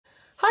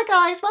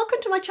Hi guys, welcome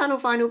to my channel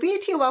Vinyl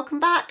Beauty, or welcome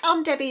back.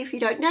 I'm Debbie if you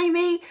don't know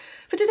me.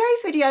 For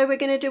today's video we're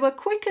going to do a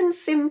quick and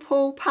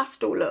simple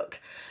pastel look.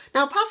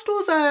 Now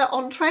pastels are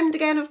on trend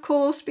again, of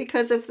course,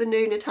 because of the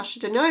new Natasha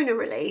Denona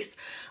release.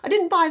 I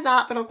didn't buy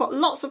that, but I've got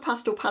lots of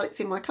pastel palettes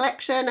in my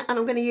collection and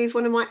I'm going to use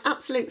one of my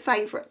absolute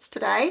favourites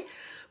today,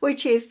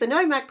 which is the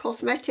Nomad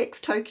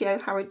Cosmetics Tokyo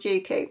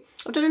Harajuku.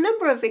 I've done a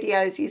number of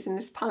videos using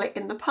this palette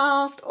in the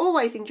past,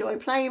 always enjoy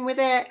playing with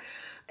it,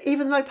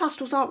 even though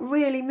pastels aren't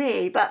really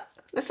me, but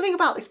there's something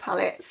about this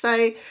palette.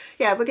 So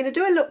yeah, we're going to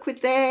do a look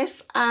with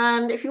this,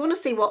 and if you want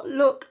to see what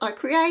look I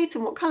create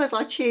and what colours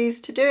I choose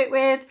to do it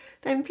with,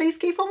 then please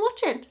keep on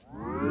watching.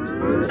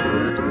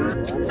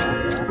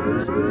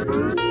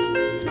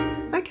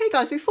 Okay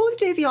guys, before we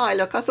do the eye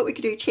look, I thought we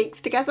could do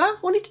cheeks together. I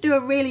wanted to do a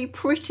really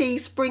pretty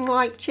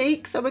spring-like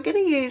cheek, so we're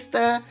going to use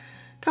the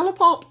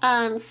ColourPop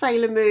and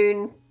Sailor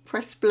Moon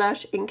Pressed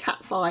Blush in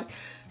Cat's Eye.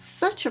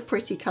 Such a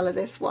pretty colour,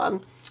 this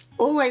one.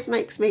 Always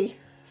makes me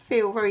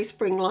feel very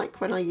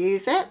spring-like when I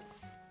use it.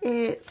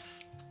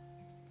 It's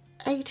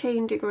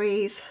 18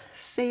 degrees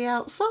C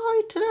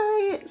outside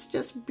today. It's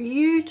just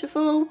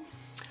beautiful,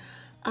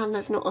 and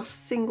there's not a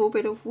single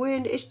bit of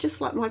wind. It's just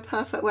like my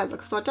perfect weather,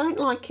 because I don't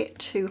like it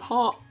too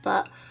hot,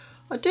 but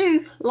I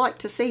do like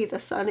to see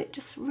the sun. It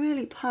just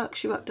really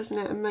perks you up, doesn't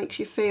it, and makes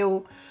you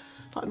feel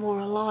like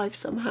more alive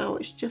somehow.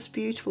 It's just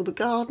beautiful. The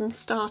garden's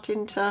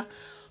starting to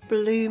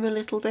bloom a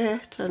little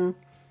bit, and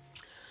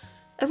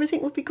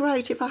everything would be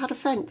great if I had a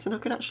fence and I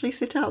could actually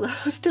sit out there.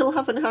 I still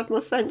haven't had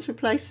my fence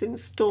replaced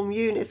since Storm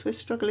Eunice. We're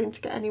struggling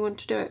to get anyone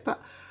to do it, but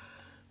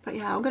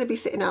yeah, I'm going to be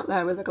sitting out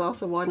there with a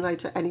glass of wine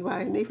later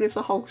anyway, and even if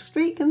the whole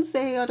street can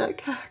see, I don't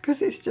care,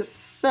 because it's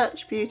just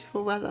such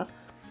beautiful weather.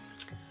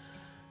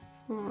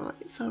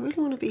 Alright, so I really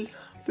want to be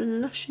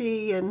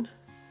blushy and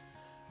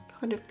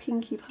kind of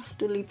pinky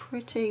pastel-y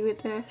pretty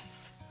with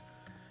this.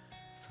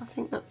 So I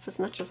think that's as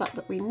much of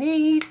that we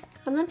need.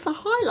 And then for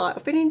highlight,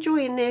 I've been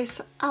enjoying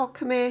this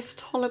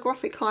Alchemist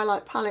holographic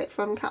highlight palette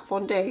from Kat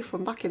Von D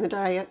from back in the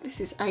day. This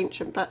is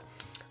ancient, but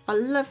I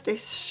love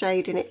this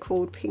shade in it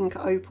called Pink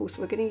Opal,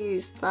 so we're going to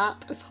use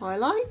that as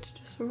highlight.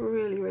 Just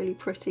really, really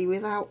pretty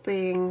without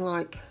being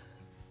like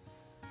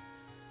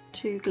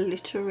too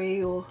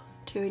glittery or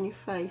too in your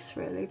face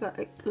really, but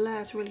it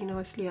layers really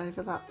nicely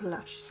over that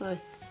blush, so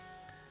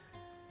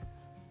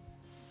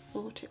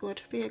thought it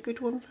would be a good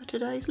one for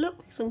today's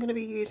look. So I'm going to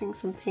be using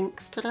some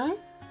pinks today.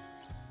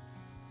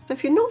 So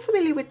if you're not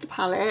familiar with the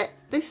palette,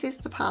 this is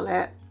the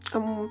palette.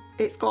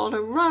 It's got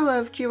a row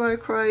of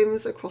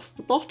duochromes across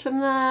the bottom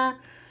there,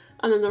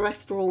 and then the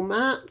rest are all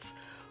mattes.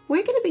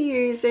 We're going to be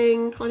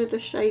using kind of the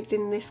shades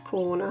in this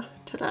corner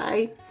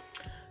today,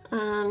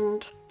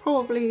 and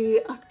probably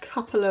a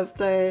couple of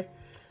the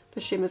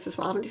shimmers as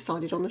well. I haven't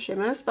decided on the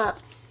shimmers, but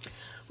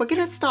we're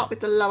going to start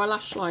with the lower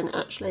lash line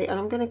actually, and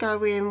I'm going to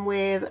go in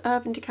with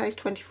Urban Decay's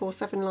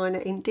 24/7 liner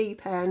in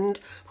Deep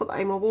End, put that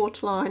in my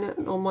waterline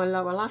and on my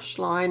lower lash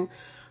line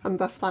and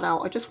buff that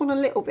out. I just want a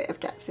little bit of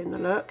depth in the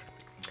look.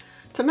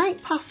 To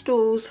make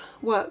pastels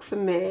work for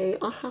me,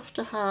 I have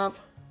to have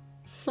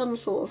some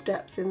sort of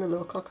depth in the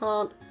look. I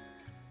can't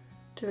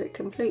do it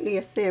completely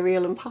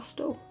ethereal and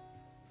pastel.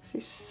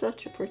 This is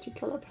such a pretty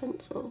colour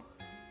pencil.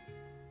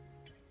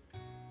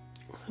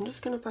 I'm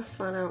just going to buff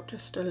that out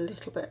just a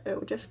little bit. It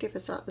will just give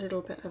us that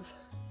little bit of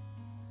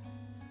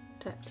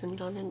depth and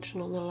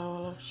dimension on the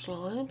lower lash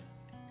line.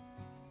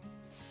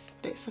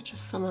 But it's such a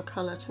summer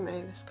colour to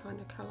me, this kind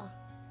of colour,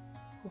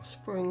 or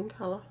spring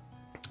colour.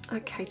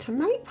 Okay, to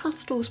make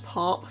pastels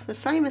pop, the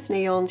same as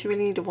neons, you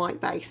really need a white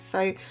base.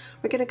 So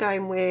we're going to go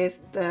in with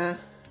the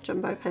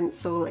jumbo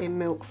pencil in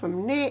Milk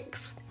from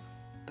NYX.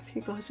 If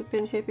you guys have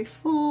been here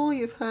before,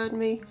 you've heard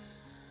me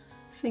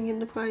singing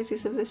the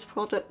praises of this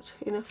product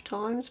enough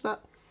times,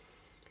 but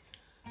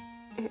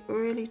it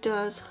really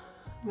does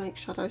make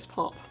shadows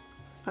pop.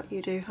 But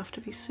you do have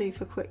to be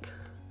super quick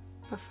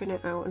buffing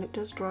it out, and it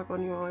does drag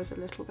on your eyes a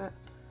little bit.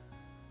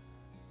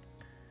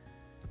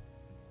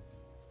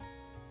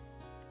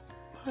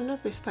 I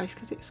love this base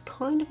because it's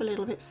kind of a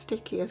little bit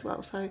sticky as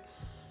well, so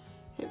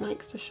it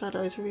makes the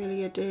shadows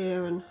really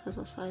adhere, and as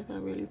I say, they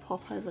really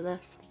pop over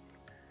this.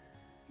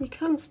 You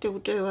can still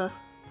do a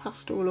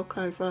pastel look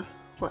over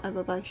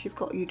whatever base you've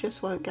got, you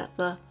just won't get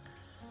the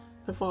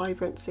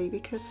vibrancy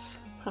because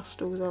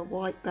pastels are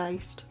white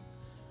based.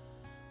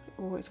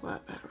 They always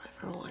work better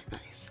over a white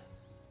base.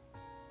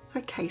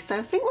 Okay, so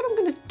I think what I'm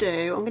going to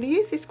do, I'm going to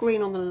use this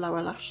green on the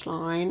lower lash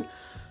line.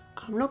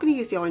 I'm not going to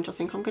use the orange, I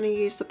think I'm going to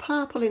use the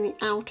purple in the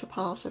outer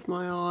part of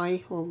my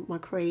eye or my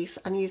crease,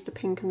 and use the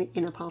pink in the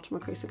inner part of my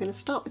crease. So I'm going to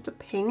start with the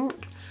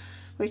pink,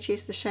 which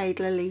is the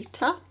shade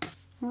Lolita.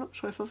 I'm not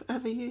sure if I've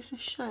ever used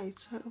this shade,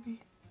 so it'll be,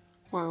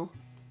 wow,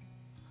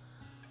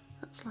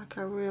 that's like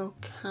a real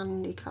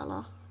candy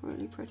colour,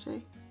 really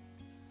pretty.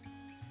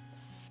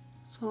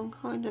 So I'm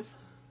kind of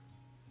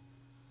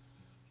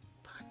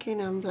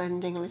packing and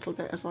blending a little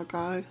bit as I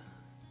go.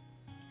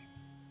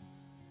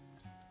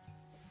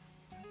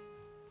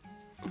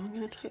 I'm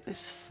going to take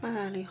this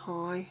fairly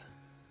high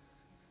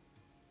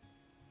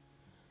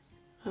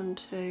and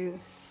to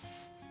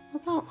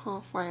about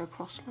halfway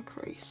across my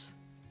crease.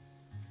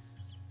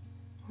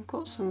 I've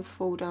got some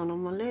fall down on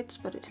my lids,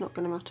 but it's not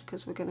going to matter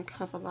because we're going to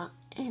cover that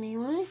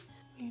anyway.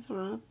 These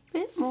are a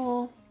bit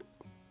more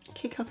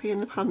kick uppy in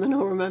the pan than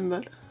I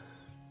remembered.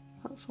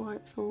 That's why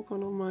it's all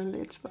gone on my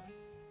lids, but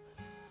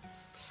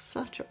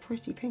such a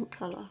pretty pink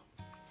colour.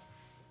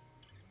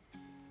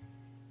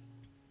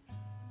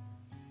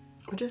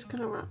 I'm just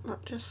going to wrap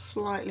that just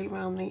slightly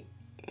around the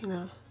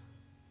inner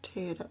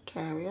tear duct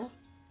area.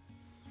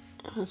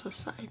 As I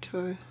say,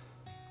 to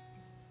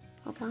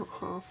about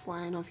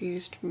halfway, and I've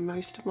used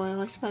most of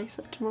my eye space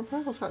up to my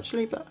brows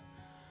actually, but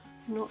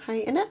I'm not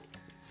hating it.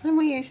 Then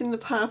we're using the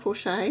purple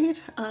shade,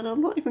 and I'm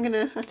not even going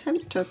to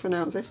attempt to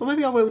pronounce this, or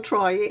maybe I will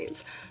try.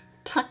 It's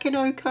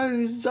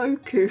Takenoko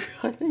Zoku,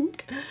 I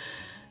think.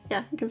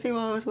 Yeah, you can see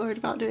why I was worried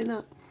about doing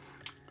that.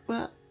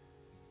 But,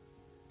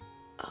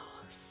 oh,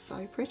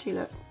 so pretty,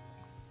 look.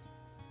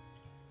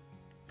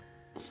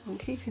 So I'm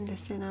keeping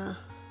this in a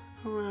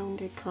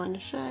rounded kind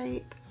of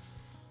shape.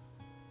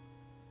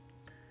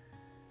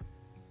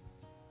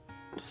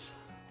 Just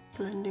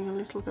blending a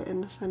little bit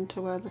in the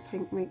centre where the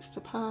pink meets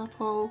the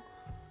purple,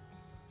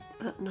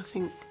 but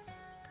nothing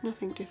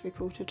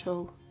difficult at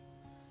all.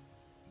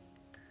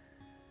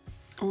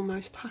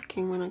 Almost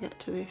packing when I get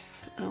to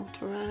this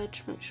outer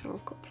edge, make sure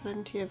I've got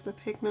plenty of the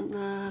pigment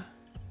there,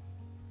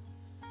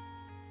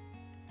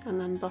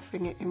 and then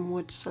buffing it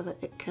inwards so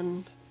that it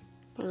can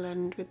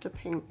blend with the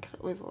pink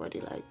that we've already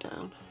laid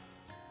down.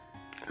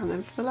 And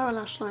then for the lower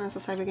lash line, as I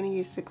say, we're going to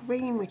use the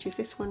green, which is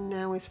this one,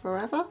 Now Is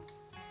Forever.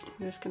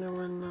 I'm just going to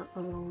run that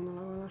along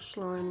the lower lash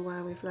line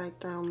where we've laid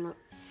down that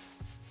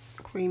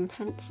green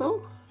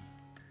pencil.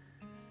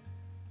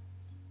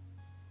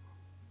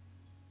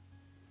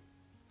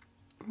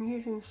 I'm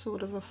using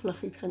sort of a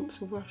fluffy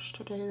pencil brush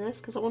to do this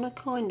because I want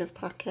to kind of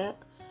pack it,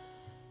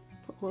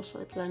 but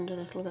also blend a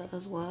little bit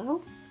as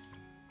well.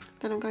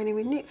 Then I'm going in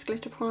with NYX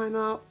Glitter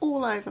Primer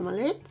all over my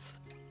lids.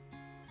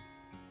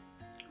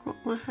 Rock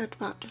my head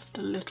back just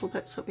a little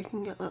bit so we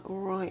can get that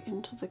right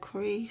into the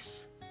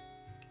crease.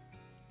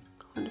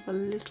 Kind of a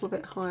little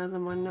bit higher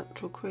than my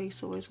natural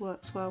crease always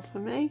works well for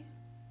me.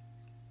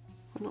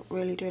 We're not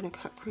really doing a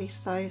cut crease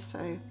though, so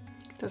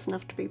it doesn't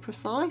have to be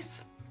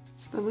precise.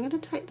 So then we're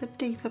going to take the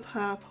deeper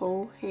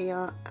purple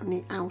here and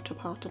the outer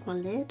part of my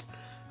lid,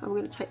 and we're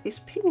going to take this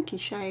pinky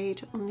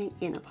shade on the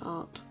inner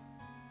part.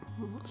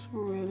 Oh, that's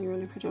really,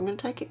 really pretty. I'm going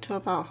to take it to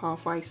about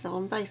halfway, so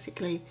I'm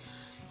basically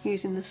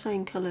using the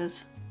same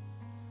colours.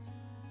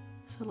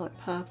 So like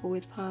purple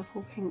with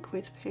purple, pink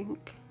with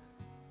pink.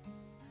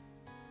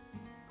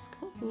 It's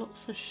got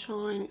lots of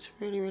shine, it's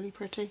really, really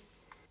pretty.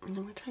 And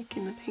then we're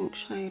taking the pink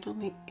shade on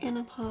the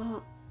inner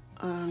part,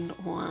 and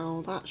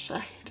wow, that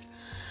shade.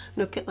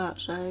 Look at that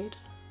shade.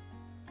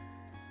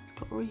 It's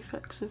got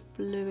reflects of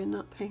blue in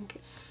that pink.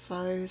 It's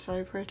so,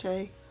 so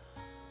pretty.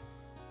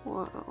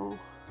 Wow.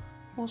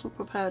 Wasn't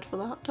prepared for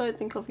that. Don't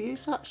think I've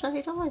used that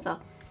shade either.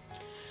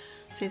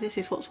 See, this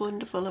is what's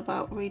wonderful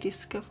about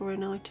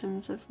rediscovering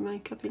items of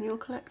makeup in your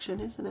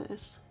collection, isn't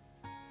it?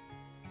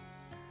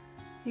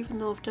 Even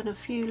though I've done a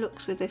few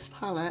looks with this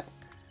palette,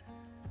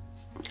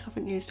 I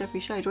haven't used every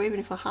shade, or even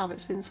if I have,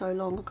 it's been so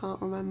long I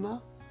can't remember.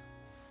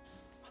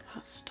 Well,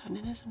 that's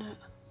stunning, isn't it?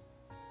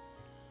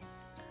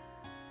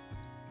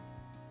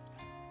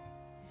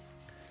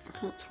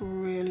 That's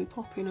really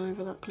popping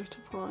over that glitter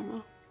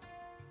primer.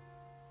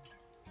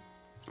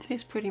 It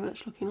is pretty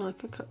much looking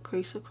like a cut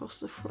crease across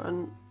the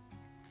front.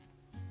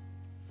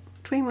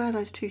 Between where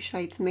those two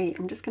shades meet,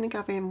 I'm just going to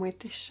go in with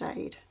this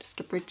shade just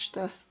to bridge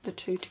the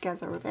two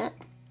together a bit.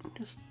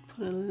 Just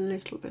put a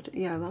little bit,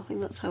 yeah, I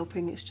think that's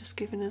helping. It's just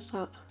giving us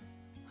that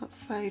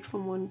fade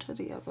from one to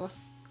the other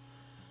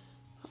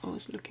that I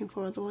was looking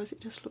for, otherwise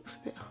it just looks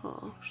a bit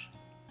harsh.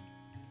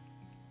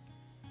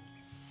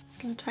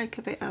 Just going to take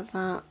a bit of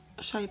that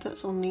shade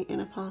that's on the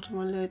inner part of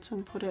my lids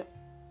and put it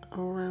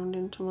around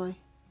into my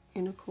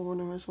inner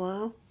corner as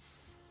well,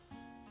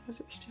 because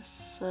it's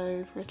just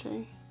so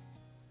pretty.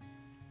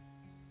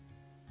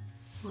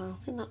 Wow,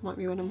 I think that might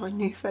be one of my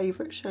new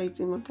favourite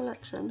shades in my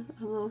collection,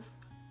 and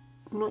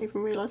I've not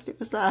even realised it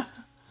was there.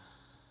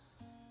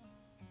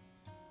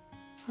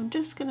 I'm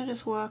just going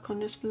to work on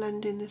just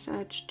blending this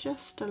edge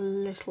just a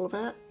little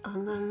bit,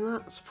 and then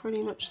that's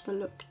pretty much the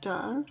look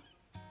done.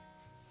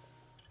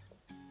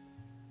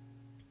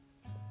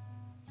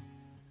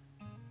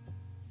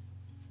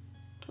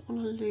 Don't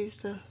want to lose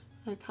the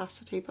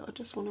opacity, but I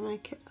just want to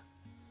make it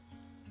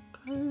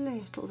a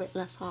little bit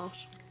less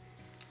harsh.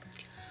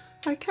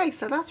 Okay,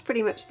 so that's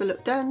pretty much the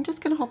look done.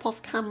 Just going to hop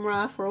off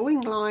camera for a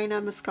wing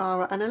liner,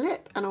 mascara and a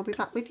lip, and I'll be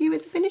back with you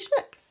with the finished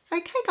look.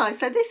 Okay guys,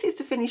 so this is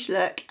the finished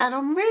look, and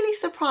I'm really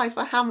surprised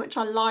by how much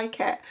I like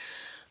it.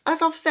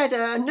 As I've said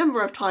a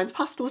number of times,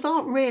 pastels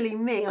aren't really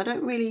me. I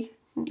don't really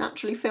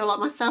naturally feel like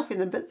myself in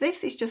them, but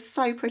this is just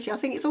so pretty. I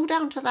think it's all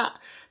down to that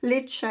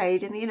lid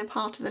shade in the inner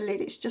part of the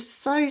lid. It's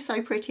just so,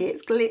 so pretty.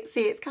 It's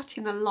glitzy, it's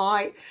catching the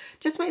light.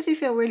 Just makes me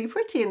feel really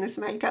pretty in this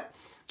makeup.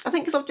 I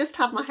think because I've just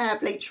had my hair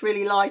bleached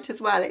really light as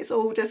well. It's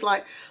all just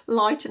like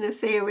light and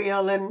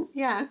ethereal, and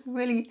yeah,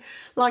 really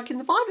liking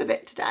the vibe of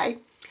it today.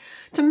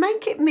 To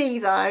make it me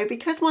though,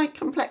 because my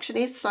complexion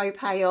is so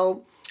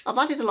pale, I've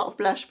added a lot of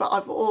blush, but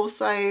I've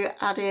also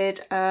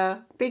added a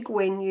big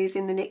wing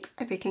using the NYX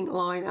Epic Ink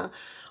Liner.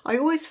 I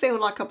always feel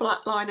like a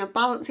black liner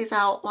balances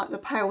out like the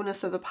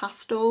paleness of the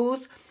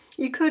pastels.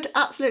 You could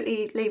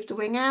absolutely leave the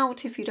wing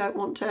out if you don't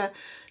want to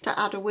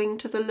add a wing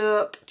to the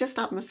look. Just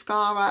add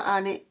mascara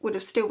and it would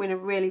have still been a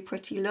really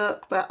pretty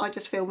look, but I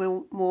just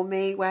feel more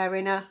me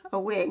wearing a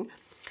wing.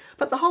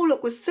 But the whole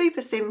look was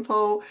super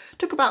simple.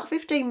 Took about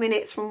 15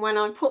 minutes from when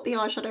I put the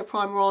eyeshadow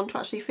primer on to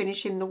actually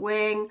finishing the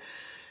wing.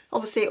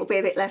 Obviously it'll be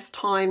a bit less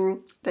time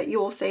that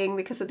you're seeing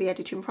because of the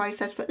editing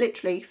process, but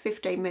literally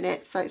 15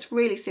 minutes. So it's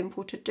really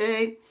simple to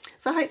do.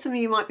 So I hope some of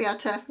you might be able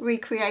to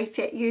recreate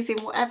it using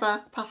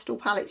whatever pastel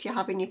palettes you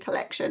have in your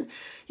collection.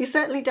 You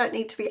certainly don't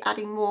need to be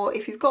adding more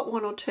if you've got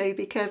one or two,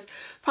 because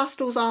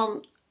pastels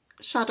aren't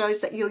shadows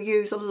that you'll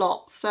use a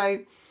lot. So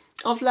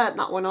I've learnt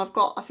that one. I've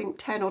got I think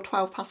 10 or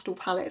 12 pastel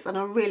palettes and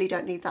I really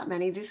don't need that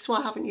many. This is why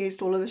I haven't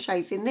used all of the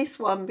shades in this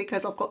one,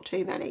 because I've got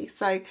too many.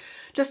 So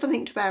just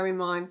something to bear in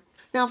mind.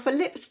 Now for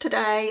lips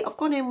today, I've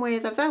gone in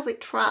with a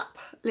Velvet Trap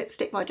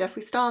lipstick by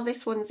Jeffree.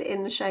 This one's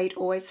in the shade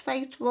Always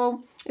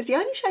Faithful. It's the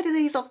only shade of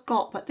these I've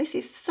got, but this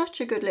is such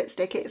a good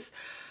lipstick. It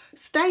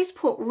stays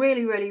put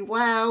really, really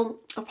well,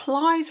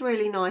 applies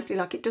really nicely,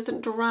 like it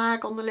doesn't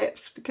drag on the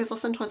lips, because I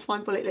sometimes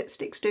find bullet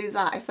lipsticks do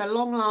that. If they're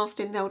long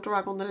lasting, they'll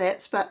drag on the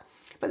lips, but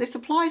this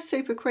applies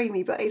super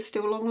creamy, but is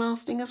still long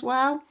lasting as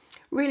well.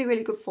 Really,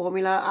 really good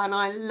formula, and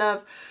I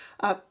love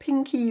a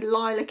pinky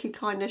lilac-y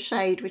kind of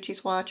shade, which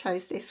is why I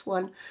chose this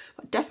one.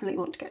 I definitely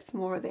want to get some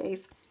more of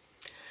these.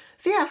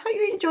 So yeah, I hope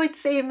you enjoyed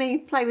seeing me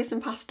play with some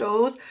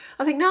pastels.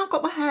 I think now I've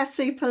got my hair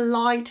super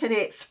light and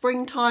it's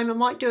springtime, I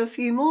might do a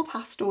few more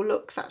pastel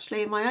looks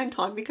actually in my own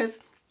time, because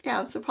yeah,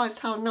 I'm surprised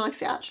how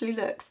nice it actually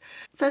looks.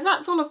 So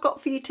that's all I've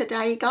got for you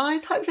today,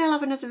 guys. Hopefully I'll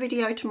have another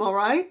video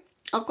tomorrow.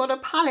 I've got a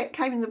palette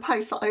came in the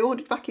post that I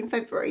ordered back in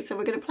February, so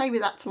we're going to play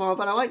with that tomorrow,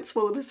 but I won't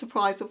spoil the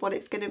surprise of what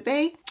it's going to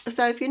be.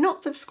 So if you're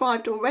not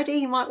subscribed already,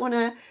 you might want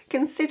to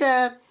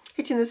consider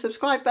hitting the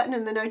subscribe button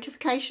and the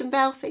notification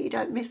bell so you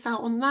don't miss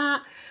out on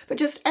that. But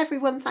just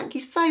everyone, thank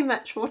you so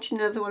much for watching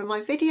another one of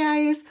my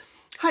videos.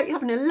 Hope you're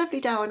having a lovely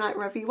day or night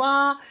wherever you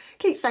are.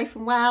 Keep safe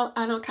and well,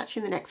 and I'll catch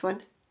you in the next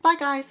one. Bye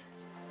guys.